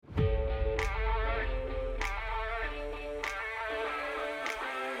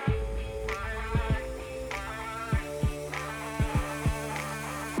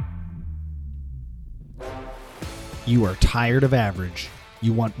You are tired of average.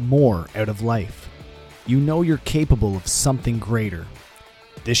 You want more out of life. You know you're capable of something greater.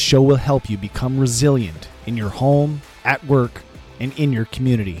 This show will help you become resilient in your home, at work, and in your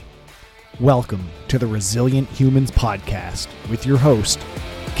community. Welcome to the Resilient Humans Podcast with your host,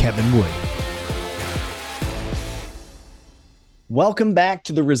 Kevin Wood. Welcome back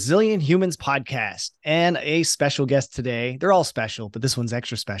to the Resilient Humans Podcast and a special guest today. They're all special, but this one's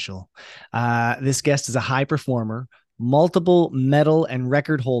extra special. This guest is a high performer, multiple medal and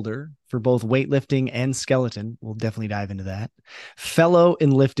record holder for both weightlifting and skeleton. We'll definitely dive into that. Fellow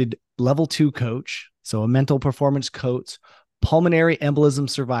enlisted level 2 coach, so a mental performance coach, pulmonary embolism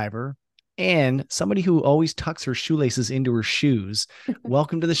survivor, and somebody who always tucks her shoelaces into her shoes.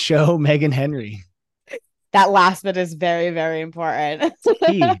 Welcome to the show, Megan Henry. That last bit is very, very important.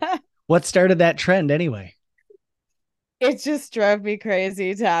 Key. What started that trend anyway? It just drove me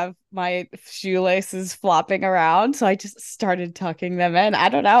crazy to have my shoelaces flopping around. So I just started tucking them in. I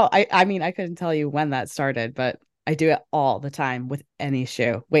don't know. I mean, I couldn't tell you when that started, but I do it all the time with any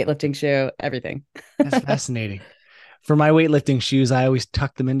shoe, weightlifting shoe, everything. That's fascinating. For my weightlifting shoes, I always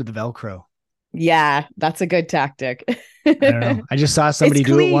tuck them into the Velcro. Yeah, that's a good tactic. I don't know. I just saw somebody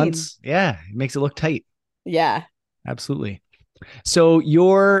do it once. Yeah, it makes it look tight. Yeah, absolutely. So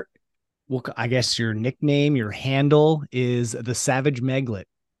I guess your nickname, your handle is the Savage Meglet.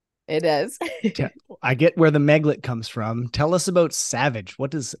 It is. I get where the Meglet comes from. Tell us about Savage.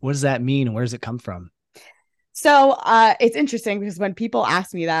 What does that mean? And where does it come from? So it's interesting because when people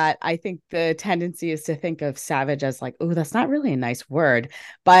ask me that, I think the tendency is to think of savage as like, oh, that's not really a nice word.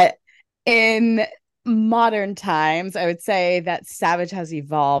 But in modern times, I would say that savage has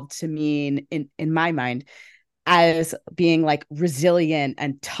evolved to mean, in my mind, as being like resilient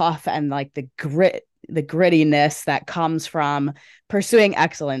and tough and like the grittiness that comes from pursuing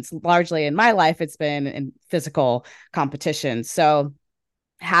excellence. Largely in my life, it's been in physical competition. So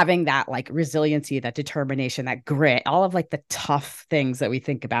having that like resiliency, that determination, that grit, all of like the tough things that we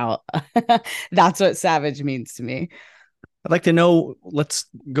think about, that's what savage means to me. I'd like to know, let's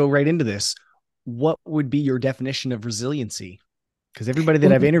go right into this. What would be your definition of resiliency? Because everybody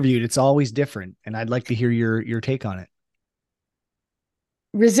that I've interviewed, it's always different. And I'd like to hear your take on it.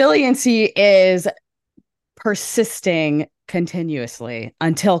 Resiliency is persisting continuously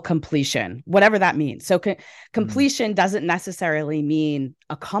until completion, whatever that means. So completion doesn't necessarily mean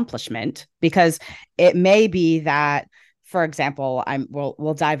accomplishment, because it may be that, for example,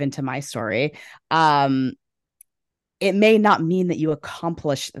 we'll dive into my story. It may not mean that you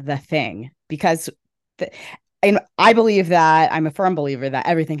accomplish the thing, because and I believe that I'm a firm believer that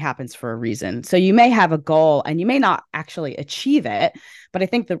everything happens for a reason. So you may have a goal and you may not actually achieve it, but I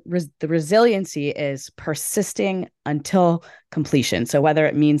think the resiliency is persisting until completion. So whether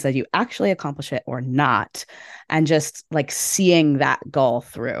it means that you actually accomplish it or not, and just like seeing that goal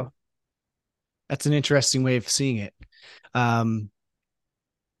through. That's an interesting way of seeing it.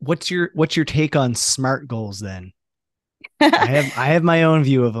 What's your take on SMART goals then? I have my own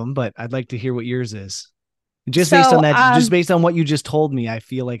view of them, but I'd like to hear what yours is. Just based on what you just told me, I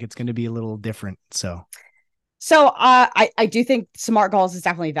feel like it's going to be a little different. So I do think SMART goals is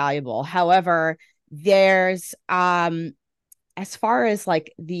definitely valuable. However, there's as far as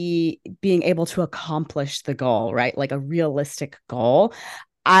like the being able to accomplish the goal, right? Like a realistic goal.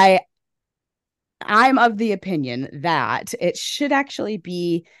 I'm of the opinion that it should actually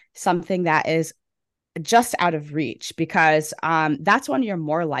be something that is just out of reach, because that's when you're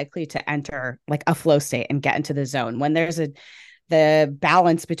more likely to enter like a flow state and get into the zone, when there's the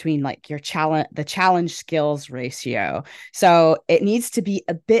balance between like the challenge skills ratio. So it needs to be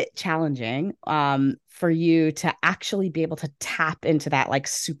a bit challenging for you to actually be able to tap into that like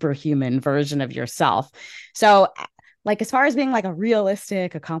superhuman version of yourself. So like, as far as being like a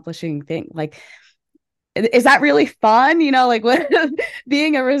realistic accomplishing thing, like, is that really fun? You know, like what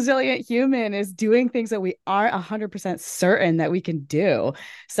being a resilient human is doing things that we aren't 100% certain that we can do.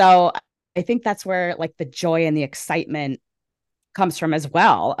 So I think that's where like the joy and the excitement comes from as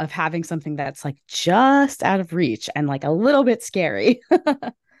well, of having something that's like just out of reach and like a little bit scary.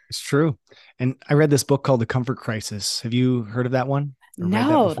 It's true. And I read this book called The Comfort Crisis. Have you heard of that one?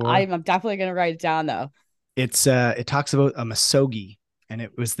 No, I'm definitely going to write it down though. It talks about a misogi, and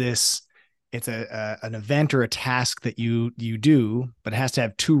it's an event or a task that you do, but it has to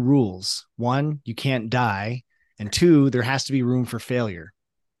have 2 rules. 1, you can't die. And 2, there has to be room for failure.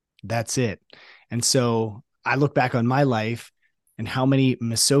 That's it. And so I look back on my life and how many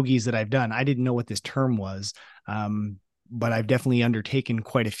misogis that I've done. I didn't know what this term was, but I've definitely undertaken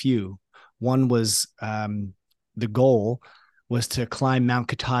quite a few. One was the goal was to climb Mount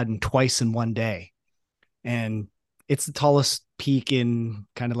Katahdin twice in one day. And It's the tallest peak in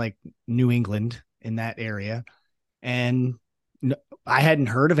kind of like New England in that area. And I hadn't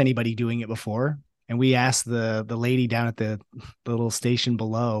heard of anybody doing it before. And we asked the lady down at the little station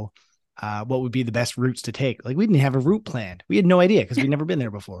below what would be the best routes to take. Like we didn't have a route planned. We had no idea because we'd never been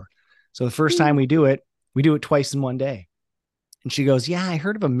there before. So the first time we do it twice in one day. And she goes, "Yeah, I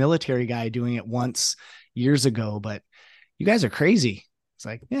heard of a military guy doing it once years ago, but you guys are crazy." It's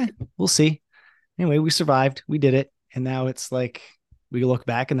like, yeah, we'll see. Anyway, we survived. We did it. And now it's like we look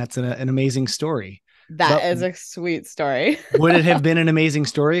back and that's an amazing story. That But is a sweet story. would it have been an amazing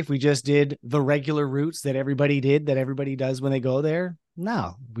story if we just did the regular routes that everybody did, that everybody does when they go there?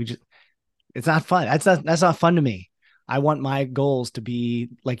 No, it's not fun. That's not fun to me. I want my goals to be,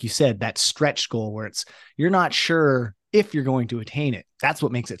 like you said, that stretch goal where you're not sure if you're going to attain it. That's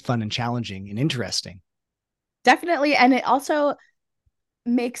what makes it fun and challenging and interesting. Definitely. And it also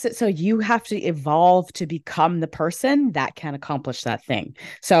makes it so you have to evolve to become the person that can accomplish that thing.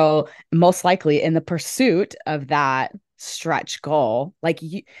 So most likely in the pursuit of that stretch goal, like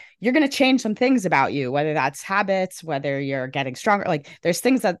you're going to change some things about you, whether that's habits, whether you're getting stronger. Like there's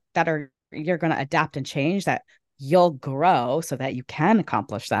things that are you're going to adapt and change that you'll grow so that you can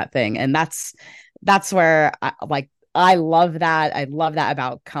accomplish that thing. And that's where I love that. I love that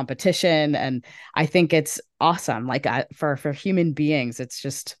about competition. And I think it's awesome. Like for human beings, it's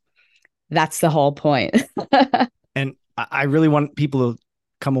just, that's the whole point. And I really want people to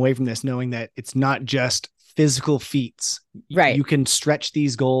come away from this knowing that it's not just physical feats. Right. You can stretch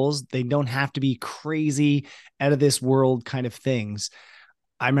these goals. They don't have to be crazy, out of this world kind of things.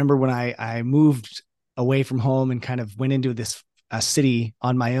 I remember when I moved away from home and kind of went into this city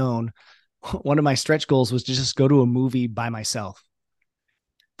on my own. One of my stretch goals was to just go to a movie by myself.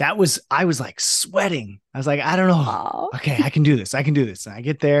 I was like sweating. I was like, I don't know. Oh, Okay, I can do this. I can do this. And I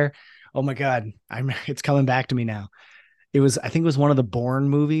get there. Oh my God. It's coming back to me now. I think it was one of the Bourne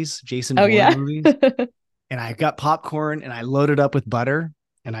movies, Jason oh Bourne yeah. movies. And I got popcorn and I loaded up with butter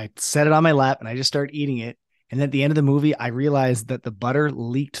and I set it on my lap and I just started eating it. And at the end of the movie, I realized that the butter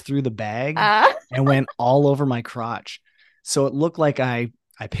leaked through the bag uh, and went all over my crotch. So it looked like I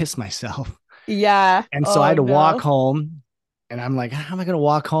pissed myself. yeah. And so I Oh had to walk no. home and I'm like, how am I going to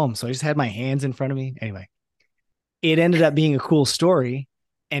walk home? So I just had my hands in front of me. Anyway, it ended up being a cool story.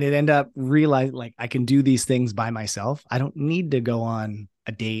 And it ended up realizing like I can do these things by myself. I don't need to go on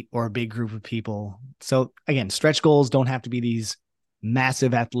a date or a big group of people. So again, stretch goals don't have to be these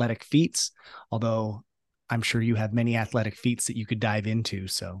massive athletic feats, although I'm sure you have many athletic feats that you could dive into.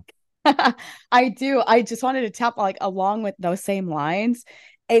 So I do. I just wanted to tap like along with those same lines.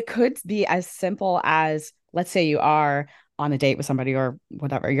 It could be as simple as, let's say you are on a date with somebody or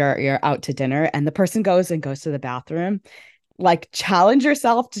whatever, you're out to dinner and the person goes to the bathroom. Like challenge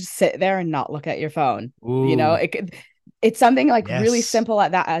yourself to sit there and not look at your phone. ooh, It's something like really yes. simple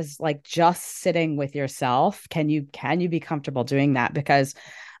at that, as like just sitting with yourself. Can you be comfortable doing that? Because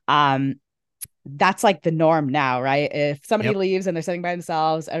um that's like the norm now, right? If somebody Yep. leaves and they're sitting by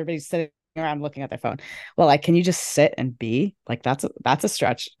themselves, everybody's sitting around looking at their phone. Well, like, can you just sit and be like, that's a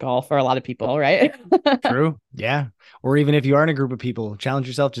stretch goal for a lot of people, right? True. Yeah. Or even if you are in a group of people, challenge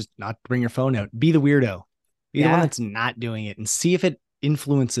yourself, just not bring your phone out. Be the weirdo. Be the one Yeah, that's not doing it and see if it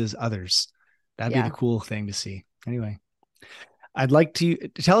influences others. That'd be the yeah. cool thing to see. Anyway, I'd like to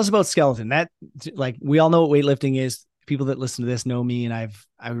tell us about skeleton. That like we all know what weightlifting is. People that listen to this know me, and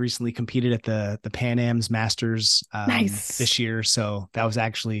I recently competed at the Pan Am's Masters Nice. this year, so that was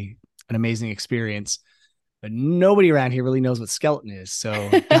actually an amazing experience. But nobody around here really knows what skeleton is. So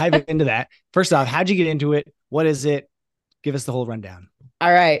dive into that. First off, how'd you get into it? What is it? Give us the whole rundown.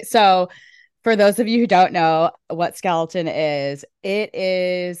 All right. So for those of you who don't know what skeleton is, it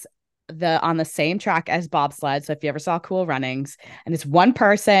is the on the same track as bobsled. So if you ever saw Cool Runnings, and it's one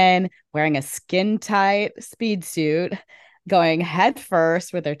person wearing a skin tight speed suit, going head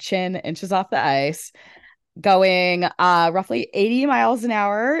first with their chin inches off the ice, going roughly 80 miles an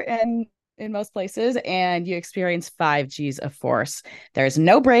hour in most places, and you experience 5 Gs of force. There's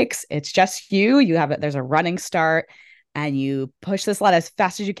no brakes. It's just you. You have it. There's a running start and you push this sled as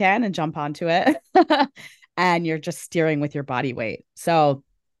fast as you can and jump onto it. And you're just steering with your body weight. So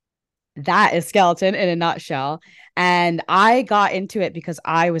that is skeleton in a nutshell. And I got into it because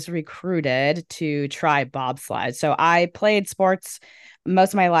I was recruited to try bobsled. So I played sports most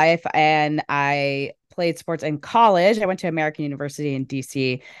of my life and I played sports in college. I went to American University in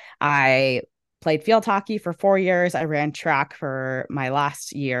DC. I played field hockey for 4 years. I ran track for my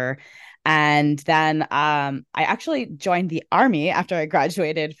last year. And then I actually joined the army after I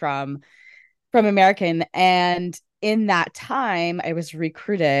graduated from American. And in that time, I was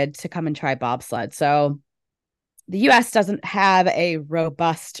recruited to come and try bobsled. So the US doesn't have a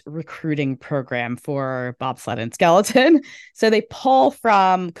robust recruiting program for bobsled and skeleton. So they pull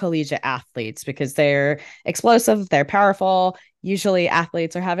from collegiate athletes because they're explosive, they're powerful. Usually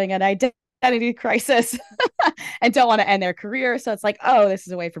athletes are having an identity crisis and don't want to end their career. So it's like, oh, this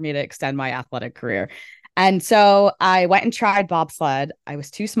is a way for me to extend my athletic career. And so I went and tried bobsled. I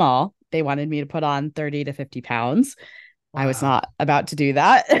was too small. They wanted me to put on 30 to 50 pounds. I was Wow. not about to do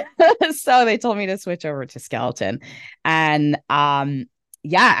that. So they told me to switch over to skeleton. And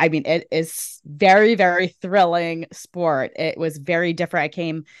yeah, I mean, it is very, very thrilling sport. It was very different. I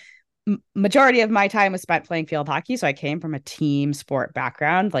came majority of my time was spent playing field hockey. So I came from a team sport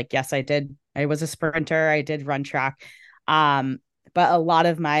background. Like, yes, I did. I was a sprinter. I did run track. Um, but a lot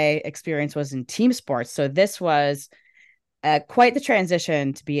of my experience was in team sports. So this was quite the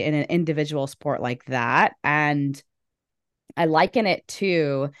transition to be in an individual sport like that. And I liken it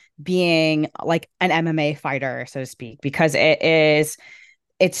to being like an MMA fighter, so to speak, because it's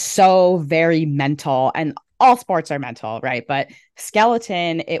so very mental, and all sports are mental, right? But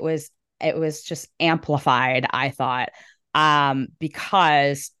skeleton, it was just amplified, I thought,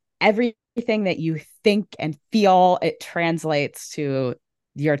 because everything that you think and feel, it translates to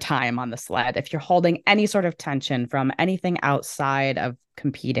your time on the sled. If you're holding any sort of tension from anything outside of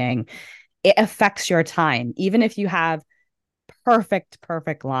competing, it affects your time. Even if you have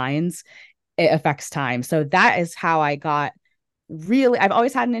perfect lines, it affects time. So that is how I got really, I've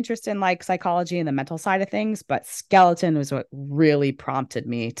always had an interest in like psychology and the mental side of things, but skeleton was what really prompted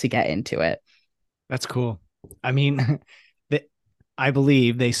me to get into it. That's cool. I mean, I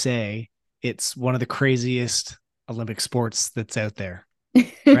believe they say it's one of the craziest Olympic sports that's out there,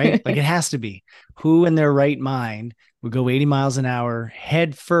 right? Like it has to be. Who in their right mind would go 80 miles an hour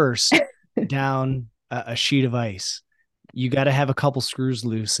head first down a sheet of ice? You got to have a couple screws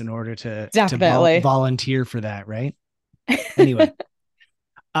loose in order to Definitely. volunteer for that, right? Anyway,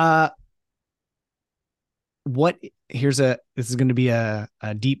 uh, what here's a this is going to be a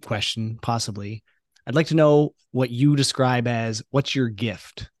deep question, possibly. I'd like to know what you describe as what's your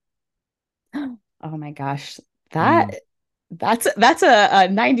gift. Oh my gosh. That Mm, that's a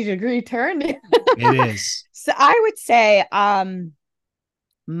 90-degree turn. it is. So I would say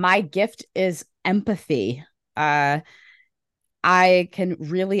my gift is empathy. Uh I can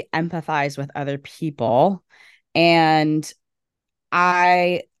really empathize with other people, and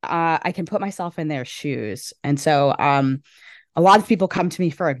I can put myself in their shoes. And so a lot of people come to me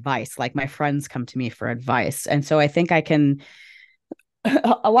for advice, like my friends come to me for advice. And so I think I can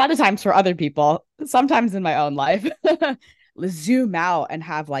a lot of times for other people, sometimes in my own life, zoom out and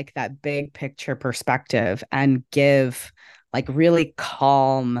have like that big picture perspective and give like really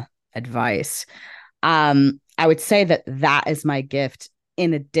calm advice. I would say that that is my gift,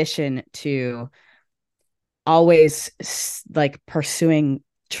 in addition to always like pursuing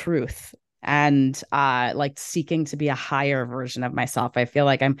truth and like seeking to be a higher version of myself. I feel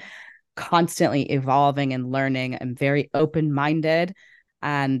like I'm constantly evolving and learning. I'm very open-minded,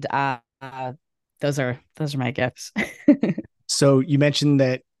 and those are my gifts. So you mentioned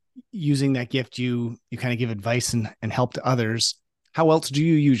that using that gift, you kind of give advice and help to others. How else do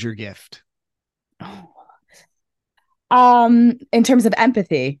you use your gift? In terms of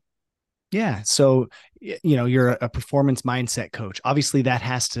empathy. Yeah. So, you're a performance mindset coach. Obviously, that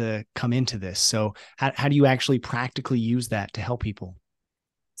has to come into this. So, how do you actually practically use that to help people?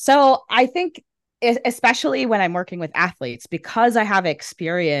 So I think, especially when I'm working with athletes, because I have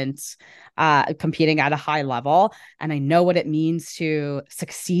experience competing at a high level, and I know what it means to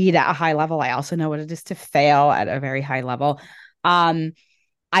succeed at a high level. I also know what it is to fail at a very high level. Um,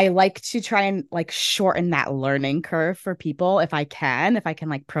 I like to try and like shorten that learning curve for people if I can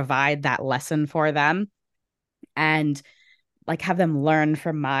like provide that lesson for them and like have them learn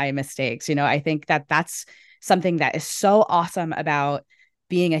from my mistakes. I think that that's something that is so awesome about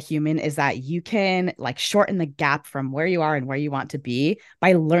being a human, is that you can like shorten the gap from where you are and where you want to be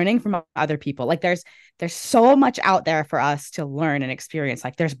by learning from other people. Like there's so much out there for us to learn and experience.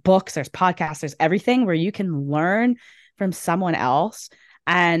 Like there's books, there's podcasts, there's everything where you can learn from someone else.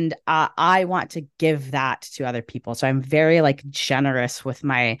 And I want to give that to other people. So I'm very like generous with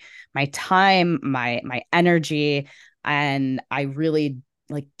my time, my energy, and I really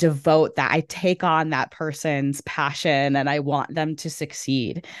like devote that. I take on that person's passion and I want them to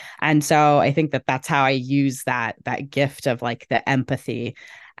succeed. And so I think that that's how I use that gift of like the empathy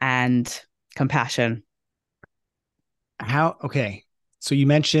and compassion. Okay. So you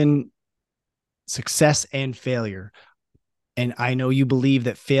mentioned success and failure. And I know you believe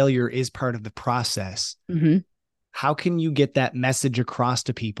that failure is part of the process. Mm-hmm. How can you get that message across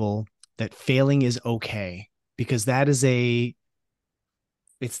to people that failing is okay? because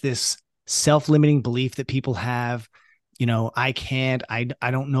it's this self-limiting belief that people have. I can't, I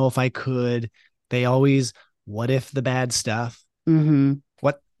don't know if I could. They always, what if the bad stuff? Mm-hmm.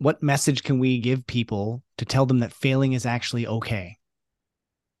 What message can we give people to tell them that failing is actually okay?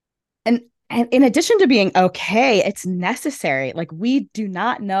 And in addition to being okay, it's necessary. Like, we do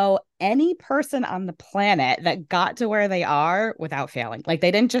not know any person on the planet that got to where they are without failing. Like,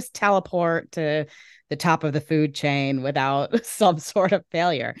 they didn't just teleport to the top of the food chain without some sort of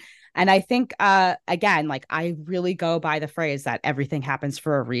failure. And I think, again, like, I really go by the phrase that everything happens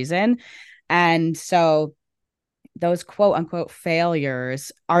for a reason. And so those quote unquote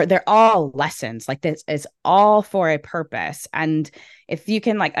failures they're all lessons. Like, this is all for a purpose. And if you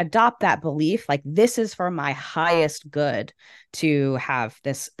can like adopt that belief, like, this is for my highest good to have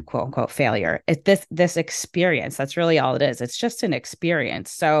this quote unquote failure. This experience, that's really all it is. It's just an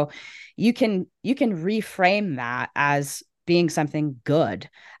experience. So you can reframe that as being something good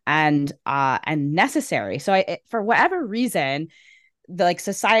and necessary. So for whatever reason, like,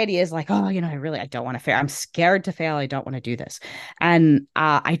 society is like, oh, I don't want to fail. I'm scared to fail. I don't want to do this. And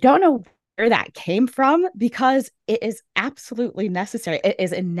I don't know where that came from, because it is absolutely necessary. It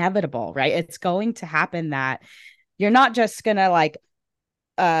is inevitable, right? It's going to happen that you're not just gonna like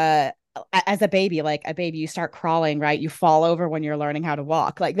as a baby, you start crawling, right? You fall over when you're learning how to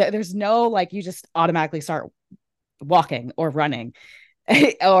walk. Like, there's no like you just automatically start walking or running.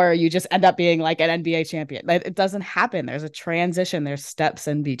 Or you just end up being like an NBA champion. Like, it doesn't happen. There's a transition, there's steps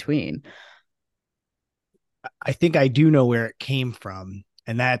in between. I think I do know where it came from,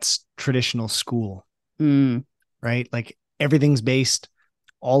 and that's traditional school, Mm, right? Like everything's based,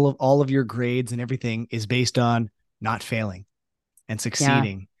 all of your grades and everything is based on not failing and yeah.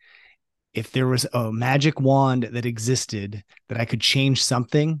 succeeding. If there was a magic wand that existed that I could change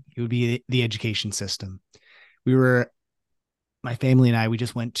something, it would be the education system. We were My family and I, we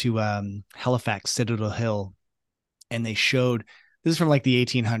just went to Halifax, Citadel Hill, and they showed, this is from like the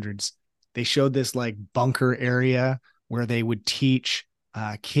 1800s. They showed this like bunker area where they would teach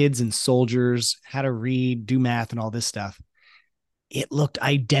kids and soldiers how to read, do math, and all this stuff. It looked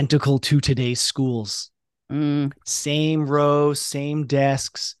identical to today's schools. Mm, Same rows, same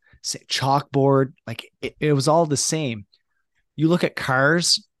desks, chalkboard. Like it was all the same. You look at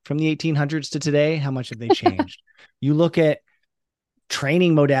cars from the 1800s to today, how much have they changed? You look at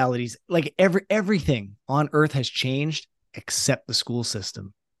training modalities, like everything on earth has changed except the school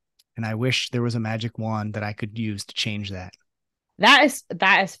system. And I wish there was a magic wand that I could use to change that. that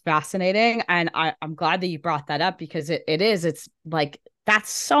is fascinating. And I'm glad that you brought that up, because it's like, that's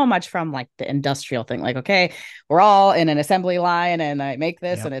so much from like the industrial thing. Like, okay, we're all in an assembly line and I make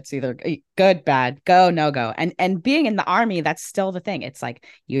this Yep. and it's either good, bad, go, no go. And being in the army, that's still the thing. It's like,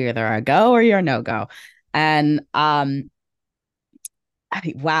 you either are a go or you're a no go. And I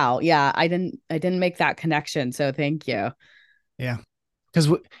mean, wow, yeah, I didn't make that connection. So thank you. Yeah. Because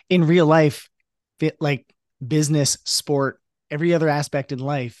in real life, like business, sport, every other aspect in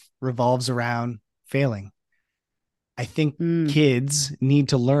life revolves around failing. I think Mm, kids need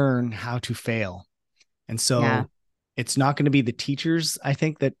to learn how to fail. And yeah, so it's not going to be the teachers, I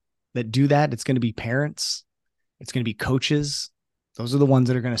think, that do that. It's going to be parents. It's going to be coaches. Those are the ones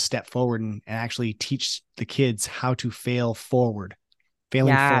that are going to step forward and actually teach the kids how to failing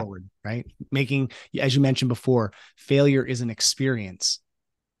yeah, forward, right? Making, as you mentioned before, failure is an experience.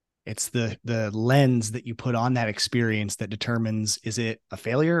 It's the lens that you put on that experience that determines, is it a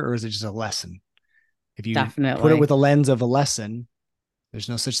failure or is it just a lesson? If you put it definitely. with a lens of a lesson, there's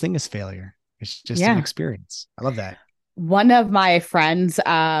no such thing as failure. It's just an Yeah. experience. I love that. One of my friends,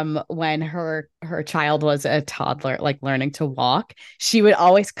 when her child was a toddler, like learning to walk, she would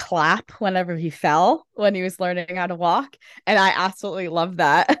always clap whenever he fell when he was learning how to walk. And I absolutely love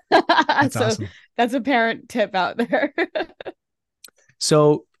that. That's So awesome. that's a parent tip out there.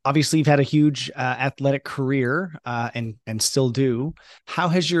 So obviously you've had a huge athletic career and still do. How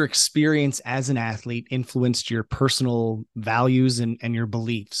has your experience as an athlete influenced your personal values and your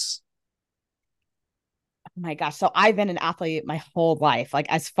beliefs? Oh my gosh. So I've been an athlete my whole life. Like,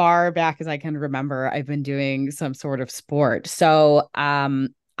 as far back as I can remember, I've been doing some sort of sport. So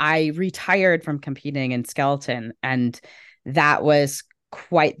I retired from competing in skeleton, and that was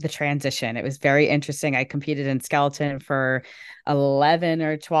quite the transition. It was very interesting. I competed in skeleton for 11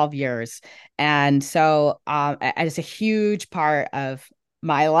 or 12 years. And so it's a huge part of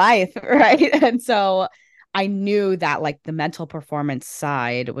my life, right? And so I knew that like the mental performance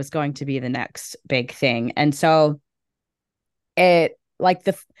side was going to be the next big thing. And so it like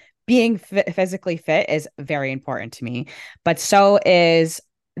the being physically fit is very important to me, but so is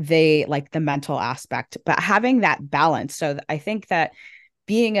the mental aspect, but having that balance. So I think that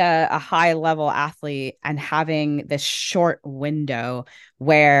being a high level athlete and having this short window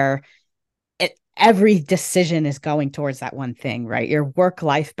where every decision is going towards that one thing, right? Your work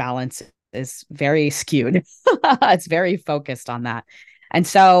life balance is very skewed. It's very focused on that. And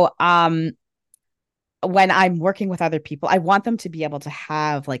so when I'm working with other people, I want them to be able to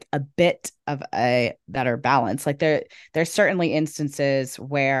have like a bit of a better balance. Like there's certainly instances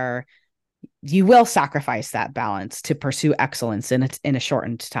where you will sacrifice that balance to pursue excellence in a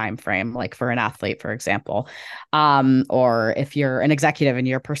shortened time frame, like for an athlete, for example. Or if you're an executive and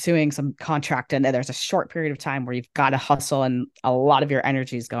you're pursuing some contract and there's a short period of time where you've got to hustle and a lot of your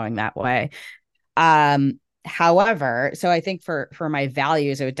energy is going that way. However, so I think for my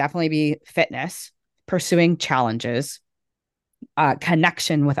values, it would definitely be fitness, pursuing challenges,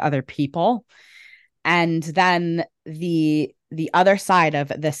 connection with other people, and then the other side of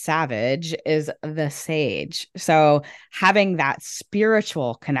the savage is the sage. So having that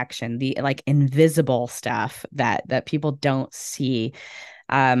spiritual connection, the like invisible stuff that people don't see,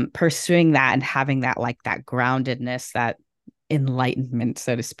 pursuing that and having that like that groundedness, that enlightenment,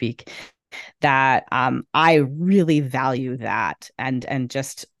 so to speak, that I really value that, and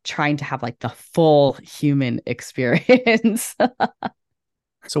just trying to have like the full human experience.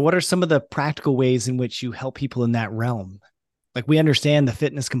 So, what are some of the practical ways in which you help people in that realm? Like, we understand the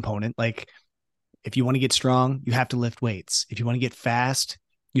fitness component. Like, if you want to get strong, you have to lift weights. If you want to get fast,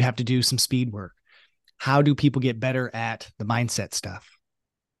 you have to do some speed work. How do people get better at the mindset stuff?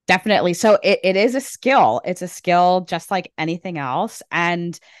 Definitely. So it is a skill. It's a skill just like anything else.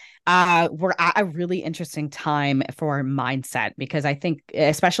 And we're at a really interesting time for mindset, because I think,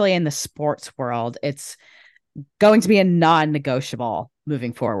 especially in the sports world, it's going to be a non-negotiable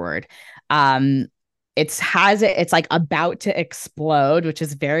moving forward. It's like about to explode, which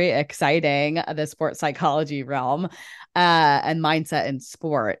is very exciting, the sports psychology realm, and mindset in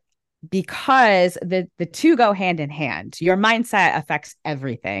sport, because the two go hand in hand. Your mindset affects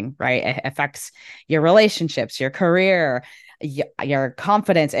everything, right? It affects your relationships, your career, your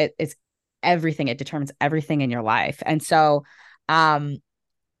confidence. It's everything. It determines everything in your life. And so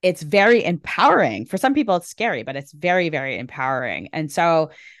it's very empowering. For some people, it's scary, but it's very, very empowering. And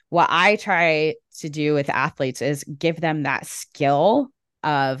so what I try to do with athletes is give them that skill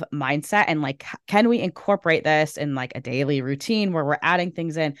of mindset, and like, can we incorporate this in like a daily routine where we're adding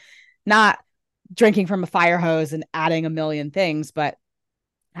things in, not drinking from a fire hose and adding a million things, but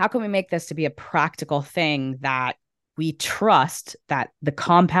how can we make this to be a practical thing that we trust that the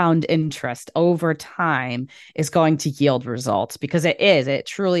compound interest over time is going to yield results? Because it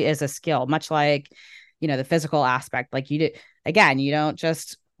truly is a skill, much like, the physical aspect. Like you don't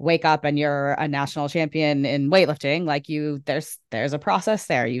just wake up and you're a national champion in weightlifting. Like there's a process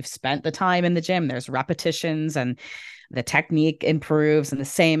there. You've spent the time in the gym, there's repetitions, and the technique improves. And the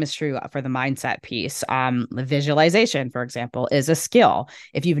same is true for the mindset piece. The visualization, for example, is a skill.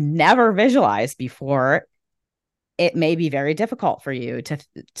 If you've never visualized before, it may be very difficult for you to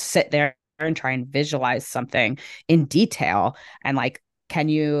sit there and try and visualize something in detail. And like, can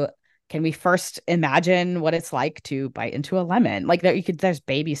we first imagine what it's like to bite into a lemon? Like there's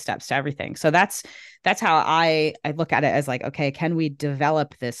baby steps to everything. So that's how I look at it, as like, okay, can we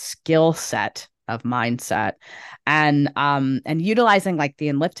develop this skill set of mindset, and utilizing like the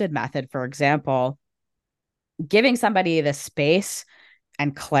Enlifted method, for example, giving somebody the space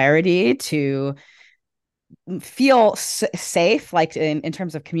and clarity to feel safe, like in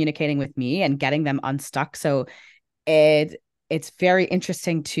terms of communicating with me and getting them unstuck. So it's very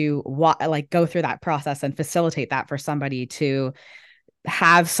interesting to like go through that process and facilitate that for somebody to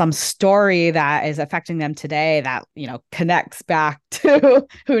have some story that is affecting them today that connects back to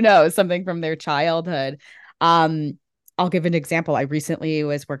who knows, something from their childhood. I'll give an example. I recently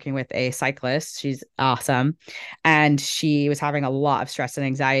was working with a cyclist. She's awesome, and she was having a lot of stress and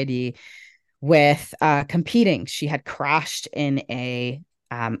anxiety with competing. She had crashed in a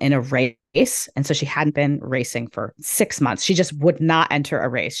race, and so she hadn't been racing for 6 months. She just would not enter a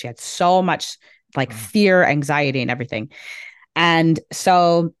race. She had so much like fear, anxiety, and everything. And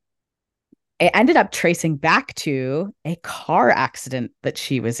so it ended up tracing back to a car accident that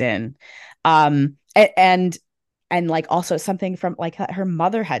she was in. And like also something from like her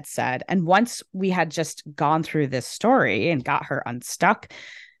mother had said. And once we had just gone through this story and got her unstuck,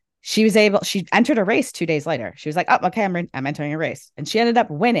 she entered a race 2 days later. She was like, oh, okay, I'm entering a race. And she ended up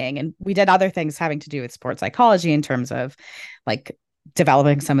winning. And we did other things having to do with sports psychology in terms of like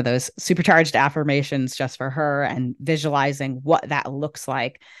developing some of those supercharged affirmations just for her and visualizing what that looks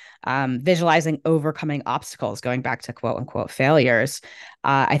like. visualizing overcoming obstacles, going back to quote unquote failures.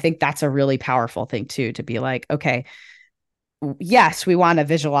 I think that's a really powerful thing too, to be like, okay, yes, we want to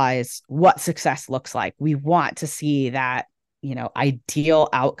visualize what success looks like. We want to see that, ideal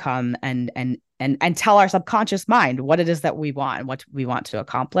outcome, and tell our subconscious mind what it is that we want and what we want to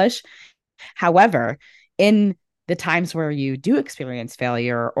accomplish. However, in the times where you do experience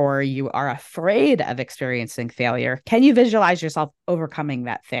failure or you are afraid of experiencing failure, can you visualize yourself overcoming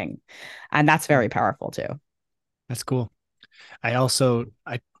that thing? And that's very powerful too. That's cool. I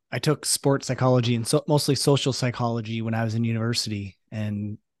took sports psychology and mostly social psychology when I was in university,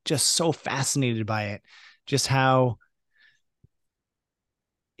 and just so fascinated by it. Just how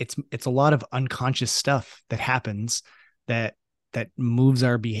it's a lot of unconscious stuff that happens that moves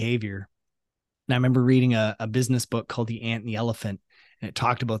our behavior. And I remember reading a business book called The Ant and the Elephant, and it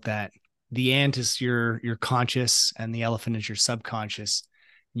talked about that. The ant is your conscious, and the elephant is your subconscious.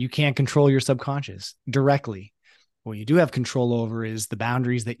 You can't control your subconscious directly. What you do have control over is the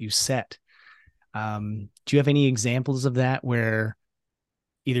boundaries that you set. Do you have any examples of that where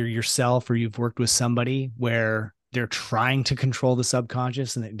either yourself or you've worked with somebody where they're trying to control the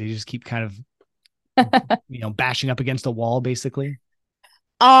subconscious and they just keep kind of, bashing up against a wall, basically?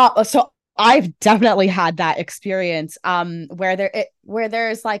 So I've definitely had that experience where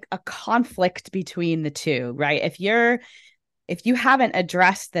there's like a conflict between the two, right? If you haven't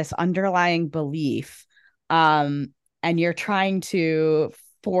addressed this underlying belief, and you're trying to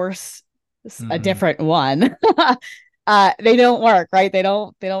force a different one, they don't work, right? They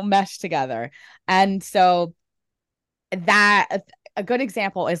don't mesh together. And so that a good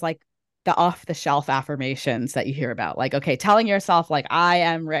example is like the off the shelf affirmations that you hear about, like, okay, telling yourself like, I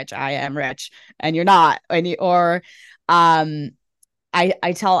am rich, and you're not. Um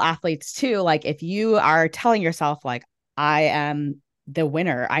I tell athletes too, like, if you are telling yourself like, I am the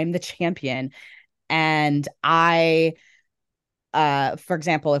winner, I'm the champion, and for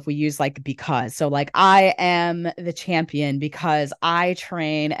example, if we use like because, so like, I am the champion because I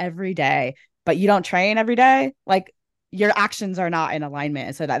train every day, but you don't train every day, like, your actions are not in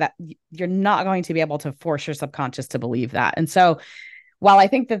alignment. So that you're not going to be able to force your subconscious to believe that. And so while I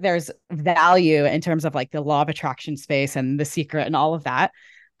think that there's value in terms of like the law of attraction space and The Secret and all of that,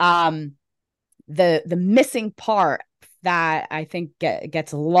 um, the missing part that I think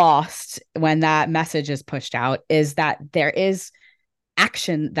gets lost when that message is pushed out is that there is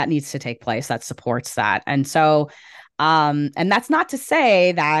action that needs to take place that supports that. And so, and that's not to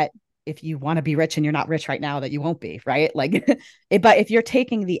say that if you want to be rich and you're not rich right now, that you won't be, right? Like, but if you're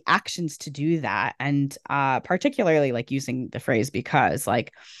taking the actions to do that, and particularly like using the phrase because,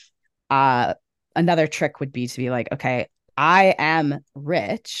 like, uh, another trick would be to be like, okay, I am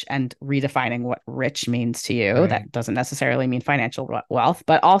rich, and redefining what rich means to you. Right. That doesn't necessarily mean financial wealth,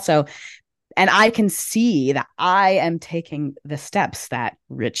 but also, and I can see that I am taking the steps that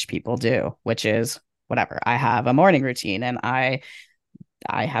rich people do, which is whatever. I have a morning routine, and I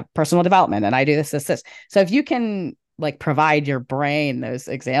have personal development, and I do this. So if you can like provide your brain those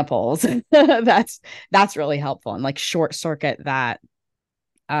examples, that's really helpful, and like short circuit that.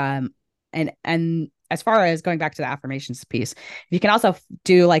 And as far as going back to the affirmations piece, you can also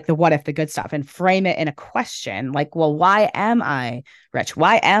do like the what if, the good stuff, and frame it in a question like, well, why am I rich?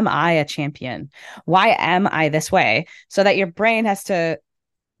 Why am I a champion? Why am I this way? So that your brain has to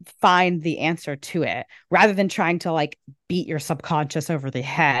find the answer to it, rather than trying to like beat your subconscious over the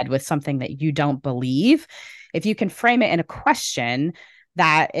head with something that you don't believe. If you can frame it in a question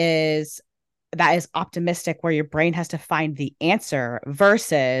that is optimistic, where your brain has to find the answer,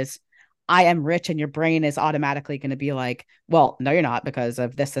 versus I am rich, and your brain is automatically going to be like, well, no, you're not, because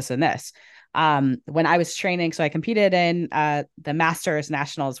of this, and this. When I was training, so I competed in the Masters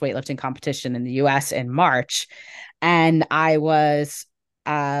Nationals weightlifting competition in the US in March, and I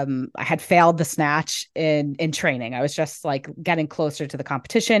had failed the snatch in training. I was just like getting closer to the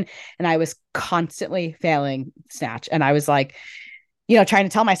competition, and I was constantly failing snatch. And I was like, trying to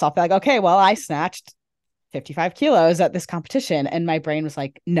tell myself like, okay, well, I snatched 55 kilos at this competition. And my brain was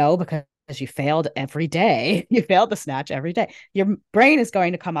like, no, because you failed every day. You failed the snatch every day. Your brain is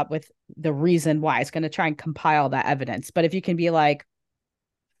going to come up with the reason why. It's going to try and compile that evidence. But if you can be like,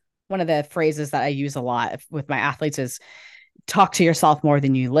 one of the phrases that I use a lot with my athletes is talk to yourself more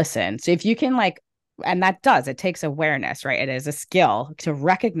than you listen. So if you can like, and it takes awareness, right? It is a skill to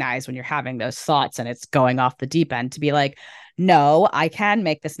recognize when you're having those thoughts and it's going off the deep end, to be like, no, I can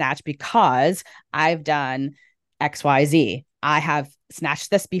make the snatch because I've done XYZ. I have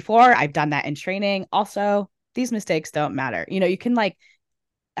snatched this before. I've done that in training. Also, these mistakes don't matter. You can like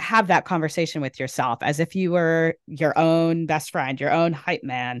have that conversation with yourself as if you were your own best friend, your own hype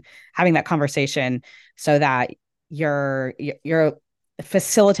man, having that conversation so that you're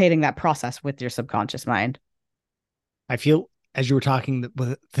facilitating that process with your subconscious mind. I feel as you were talking,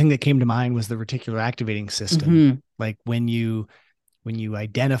 the thing that came to mind was the reticular activating system. Mm-hmm. Like when you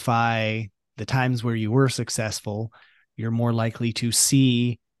identify the times where you were successful, you're more likely to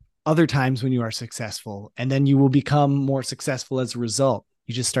see other times when you are successful, and then you will become more successful as a result.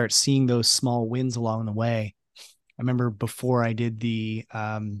 You just start seeing those small wins along the way. I remember before I did the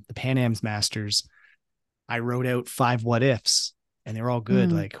Pan Am's Masters, I wrote out 5 what ifs, and they were all good.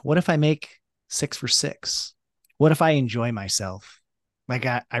 Mm. Like, what if I make 6 for 6? What if I enjoy myself? Like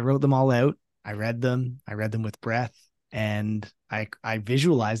I wrote them all out. I read them with breath, and I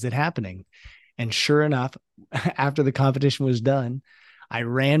visualized it happening. And sure enough, after the competition was done, I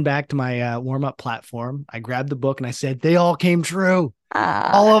ran back to my warm up platform. I grabbed the book and I said, they all came true.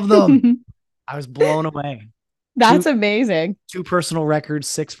 All Ah. of them. I was blown away. That's Two amazing. two personal records,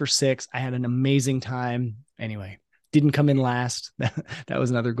 6 for 6. I had an amazing time. Anyway, didn't come in last. That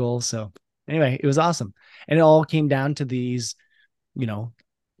was another goal. So anyway, it was awesome. And it all came down to these, you know,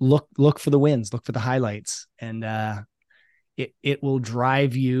 look for the wins, look for the highlights, and it will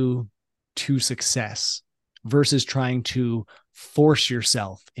drive you to success versus trying to force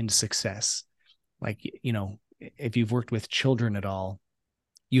yourself into success. Like, if you've worked with children at all,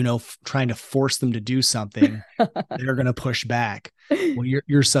 trying to force them to do something, they're going to push back. Well,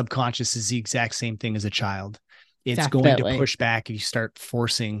 your subconscious is the exact same thing as a child. It's going to Definitely. push back if you start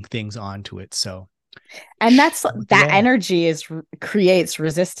forcing things onto it. So And that's with the that wall. energy is creates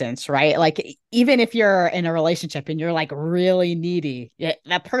resistance, right? Like even if you're in a relationship and you're like really needy,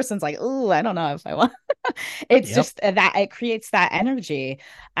 that person's like, oh, I don't know if I want. It's Yep. just that it creates that energy,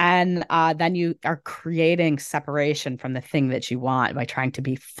 and then you are creating separation from the thing that you want by trying to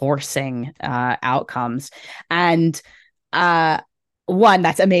be forcing outcomes. And uh, one,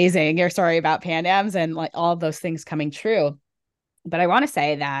 that's amazing. Your story about Pandams and like all of those things coming true. But I want to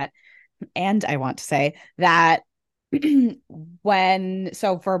say that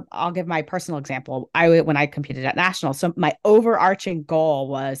I'll give my personal example. When I competed at nationals, so my overarching goal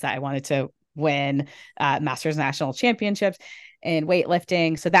was that I wanted to win Masters National Championships in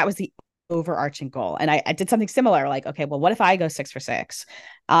weightlifting. So that was the overarching goal. And I did something similar, like, okay, well, what if I go 6 for 6?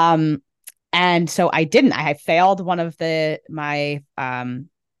 And so I didn't. I failed one of my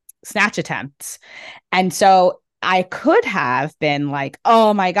snatch attempts. And so I could have been like,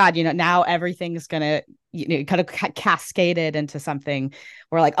 oh my God, now everything's gonna, kind of cascaded into something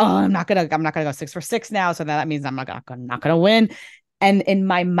where like, oh, I'm not gonna go 6 for 6 now. So that means I'm not gonna win. And in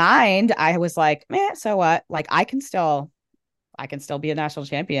my mind, I was like, man, so what? Like I can still be a national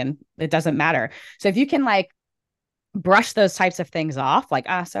champion. It doesn't matter. So if you can like brush those types of things off, like,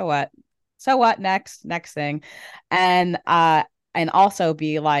 so what? So what? Next thing. And also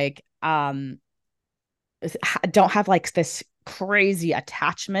be like, don't have like this crazy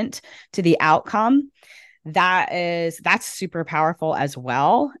attachment to the outcome. That's super powerful as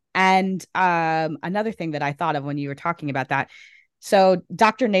well. And another thing that I thought of when you were talking about that, so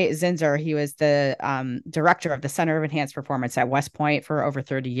Dr. Nate Zinzer, he was the director of the Center of Enhanced Performance at West Point for over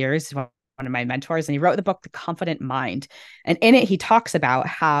 30 years, one of my mentors, and he wrote the book The Confident Mind. And in it he talks about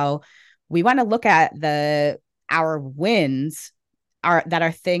how we want to look at our wins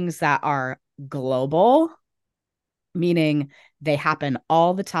are things that are global, meaning they happen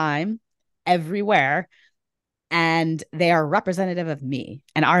all the time, everywhere, and they are representative of me.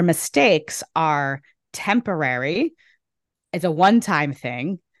 And our mistakes are temporary, it's a one time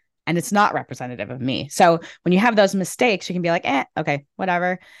thing, and it's not representative of me. So when you have those mistakes, you can be like, okay,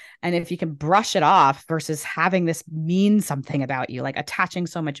 whatever. And if you can brush it off versus having this mean something about you, like attaching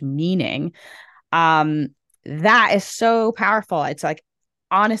so much meaning, um, that is so powerful. It's like,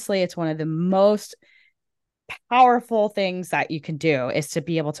 honestly, it's one of the most powerful things that you can do is to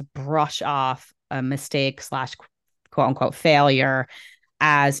be able to brush off a mistake slash quote unquote failure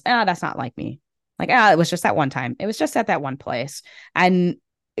as, that's not like me. Like, it was just that one time. It was just at that one place. And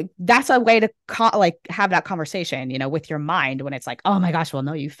that's a way to like have that conversation, with your mind when it's like, oh my gosh, well,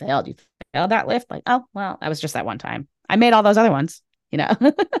 no, you failed. You failed that lift. Like, oh, well, that was just that one time. I made all those other ones, you know? So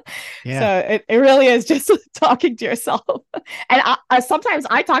Yeah. it really is just talking to yourself. And sometimes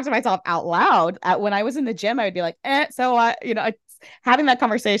I talk to myself out loud. When I was in the gym, I would be like, so what? Having that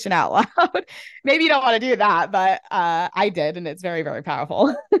conversation out loud. Maybe you don't want to do that, but I did. And it's very, very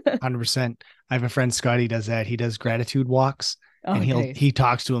powerful. 100%. I have a friend, Scotty, does that. He does gratitude walks, Oh, and nice. he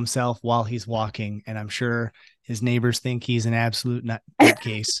talks to himself while he's walking. And I'm sure his neighbors think he's an absolute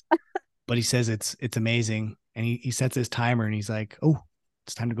nutcase, but he says it's amazing. And he sets his timer and he's like, oh,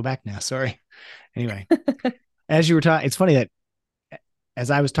 it's time to go back now. Sorry. Anyway, as you were talking, it's funny that as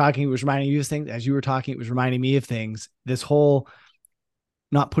I was talking, it was reminding you of things. As you were talking, it was reminding me of things. This whole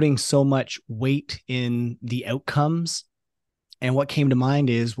not putting so much weight in the outcomes. And what came to mind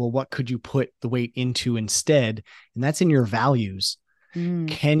is, well, what could you put the weight into instead? And that's in your values. Mm.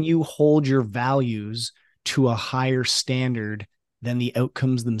 Can you hold your values to a higher standard than the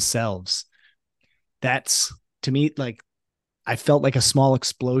outcomes themselves? That's, to me, like, I felt like a small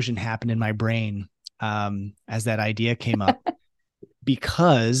explosion happened in my brain as that idea came up.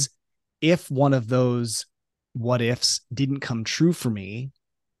 Because if one of those what ifs didn't come true for me,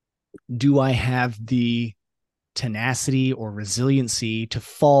 do I have the tenacity or resiliency to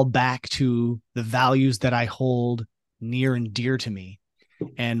fall back to the values that I hold near and dear to me?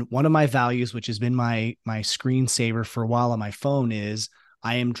 And one of my values, which has been my screensaver for a while on my phone, is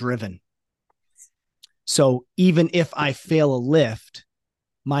I am driven. So even if I fail a lift,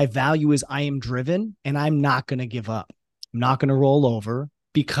 my value is I am driven and I'm not going to give up. I'm not going to roll over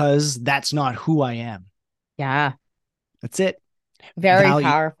because that's not who I am. Yeah. That's it. Very Value.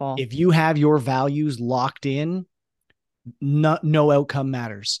 powerful. If you have your values locked in, no outcome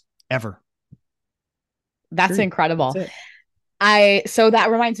matters ever. That's Period. incredible. That's So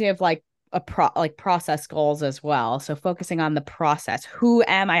that reminds me of like process goals as well. So focusing on the process. Who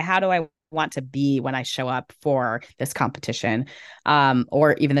am I? How do I want to be when I show up for this competition,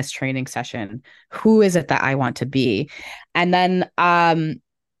 or even this training session? Who is it that I want to be? And then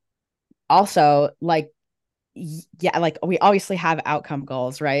also like, yeah, like we obviously have outcome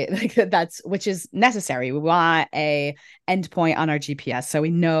goals, right? Like that's, which is necessary. We want a endpoint on our GPS so we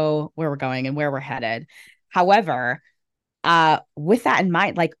know where we're going and where we're headed. However, with that in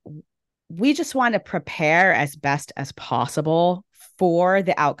mind, like we just want to prepare as best as possible for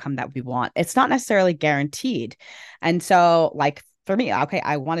the outcome that we want. It's not necessarily guaranteed. And so like for me, okay,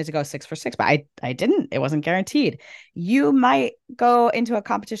 I wanted to go 6 for 6, but I didn't. It wasn't guaranteed. You might go into a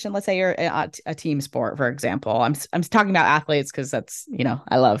competition. Let's say you're a team sport, for example. I'm talking about athletes because that's,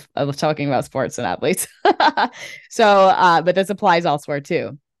 I love talking about sports and athletes. So, but this applies elsewhere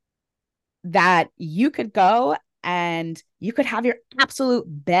too. That you could go and you could have your absolute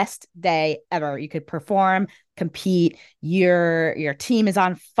best day ever. You could perform, compete, your team is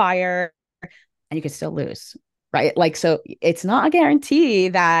on fire, and you could still lose, right? Like, so it's not a guarantee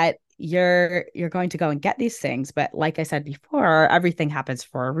that you're going to go and get these things, but like I said before, everything happens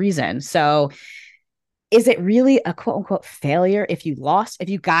for a reason. So is it really a quote unquote failure if you lost, if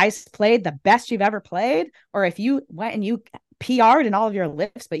you guys played the best you've ever played, or if you went and you PR'd in all of your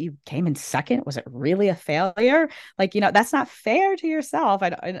lifts, but you came in second? Was it really a failure? Like, that's not fair to yourself.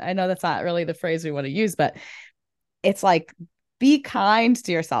 I know that's not really the phrase we want to use, but it's like, be kind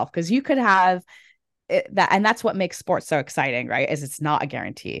to yourself, because you could have that. And that's what makes sports so exciting, right? Is it's not a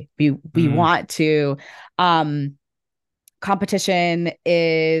guarantee. We want to, competition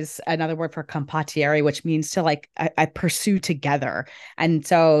is another word for compatiere, which means to like I pursue together. And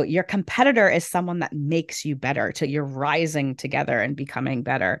so your competitor is someone that makes you better, to you're rising together and becoming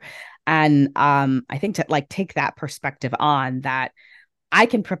better. And I think to like take that perspective on that, I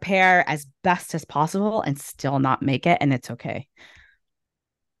can prepare as best as possible and still not make it, and it's okay.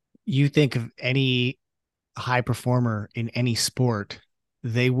 You think of any high performer in any sport,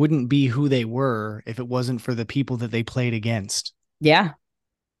 they wouldn't be who they were if it wasn't for the people that they played against. Yeah.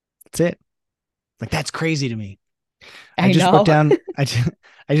 That's it. Like, that's crazy to me. I I just wrote know. down I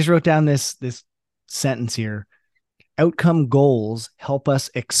just wrote down this sentence here. Outcome goals help us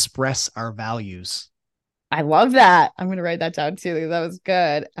express our values. I love that. I'm going to write that down too. That was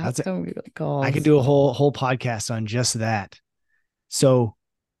good. That's it. Outcome I could goals. do a whole podcast on just that. So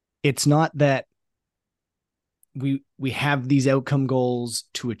it's not that we have these outcome goals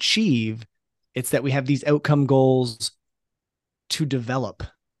to achieve, it's that we have these outcome goals to develop.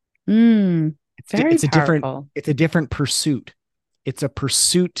 Very It's a different powerful. it's a different pursuit. It's a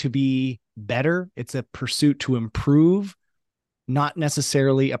pursuit to be better. It's a pursuit to improve, not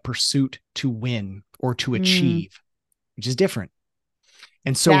necessarily a pursuit to win or to achieve, which is different.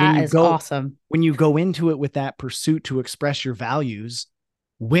 And so That is awesome. when you go into it with that pursuit to express your values,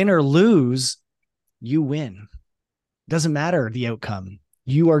 win or lose, you win. Doesn't matter the outcome.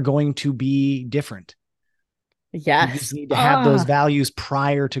 You are going to be different. You just Yes. need to have those values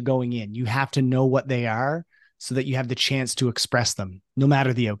prior to going in. You have to know what they are so that you have the chance to express them, no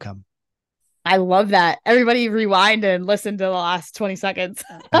matter the outcome. I love that. Everybody rewind and listen to the last 20 seconds.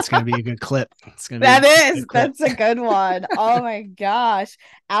 That's going to be a good clip. It's going to be That a is, good clip. that's a good one. Oh my gosh.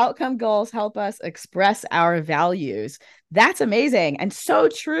 Outcome goals help us express our values. That's amazing and so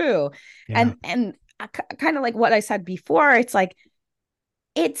true. Yeah. And kind of like what I said before, it's like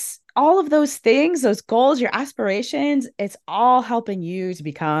it's all of those things, those goals, your aspirations, it's all helping you to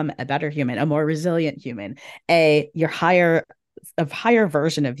become a better human, a more resilient human, a higher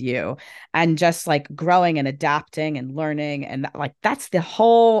version of you, and just like growing and adapting and learning. And like that's the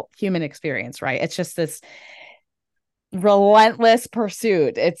whole human experience, right? It's just this relentless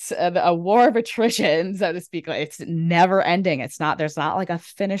pursuit. It's a war of attrition, so to speak. It's never ending. There's not like a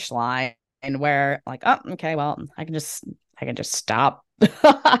finish line where like, oh, okay, well, I can just stop.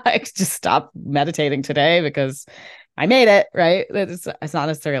 I can just stop meditating today because I made it, right? It's not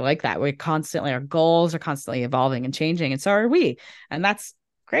necessarily like that. Our goals are constantly evolving and changing, and so are we. And that's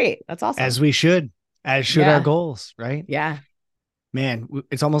great. That's awesome. As should our Yeah. goals, right? Yeah. Man,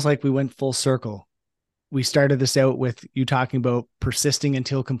 it's almost like we went full circle. We started this out with you talking about persisting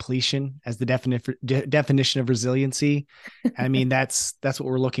until completion as the definition of resiliency. I mean, that's what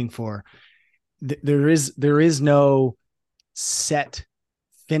we're looking for. There is no set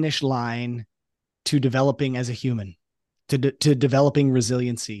finish line to developing as a human, to developing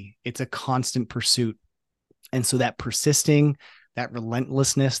resiliency. It's a constant pursuit. And so that persisting, that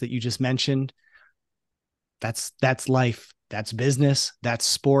relentlessness that you just mentioned, that's life, that's business, that's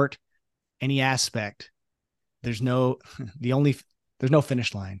sport, any aspect. There's no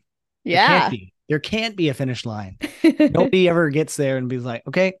finish line. Yeah. There can't be a finish line. Nobody ever gets there and be like,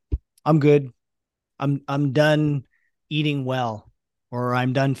 okay, I'm good. I'm done eating well, or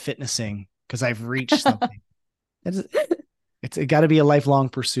I'm done fitnessing because I've reached something. It's got to be a lifelong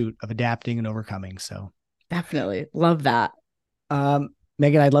pursuit of adapting and overcoming. So Definitely love that.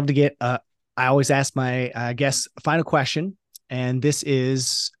 Megan, I'd love to get, I always ask my guests a final question. And this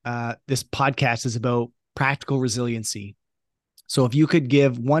podcast is about practical resiliency. So if you could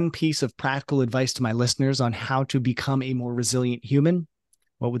give one piece of practical advice to my listeners on how to become a more resilient human,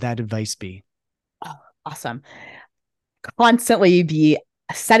 what would that advice be? Oh, awesome. Constantly be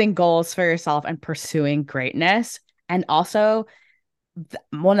setting goals for yourself and pursuing greatness. And also,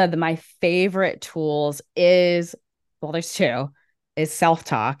 one of my favorite tools is, well, there's two, is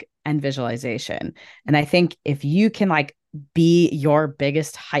self-talk and visualization. And I think if you can like be your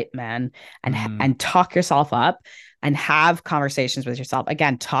biggest hype man and talk yourself up and have conversations with yourself,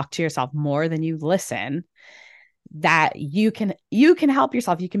 again, talk to yourself more than you listen, that you can help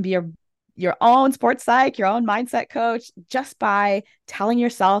yourself. You can be your own sports psych, your own mindset coach, just by telling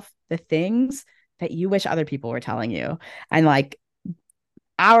yourself the things that you wish other people were telling you. And like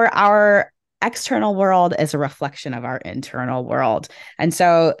our external world is a reflection of our internal world. And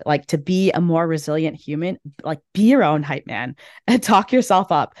so like to be a more resilient human, like be your own hype man and talk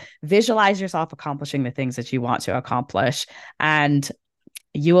yourself up, visualize yourself accomplishing the things that you want to accomplish, and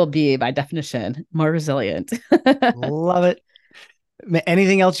you will be, by definition, more resilient. Love it.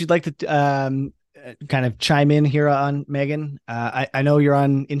 Anything else you'd like to kind of chime in here on, Megan? I know you're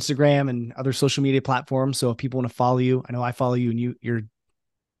on Instagram and other social media platforms. So if people want to follow you, I know I follow you, and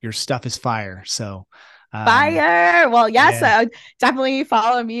your stuff is fire. So Fire. Well, yes, yeah. definitely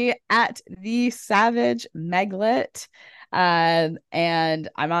follow me at the Savage Meglet. And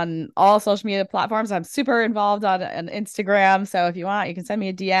I'm on all social media platforms. I'm super involved on Instagram. So if you want, you can send me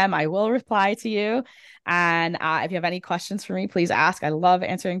a DM. I will reply to you. And if you have any questions for me, please ask. I love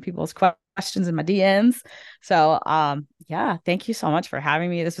answering people's questions in my DMs. So yeah, thank you so much for having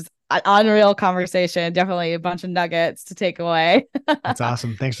me. This was an unreal conversation. Definitely a bunch of nuggets to take away. That's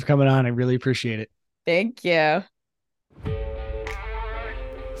awesome. Thanks for coming on. I really appreciate it. Thank you.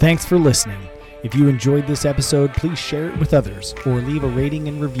 Thanks for listening. If you enjoyed this episode, please share it with others or leave a rating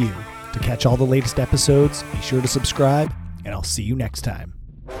and review. To catch all the latest episodes, be sure to subscribe, and I'll see you next time.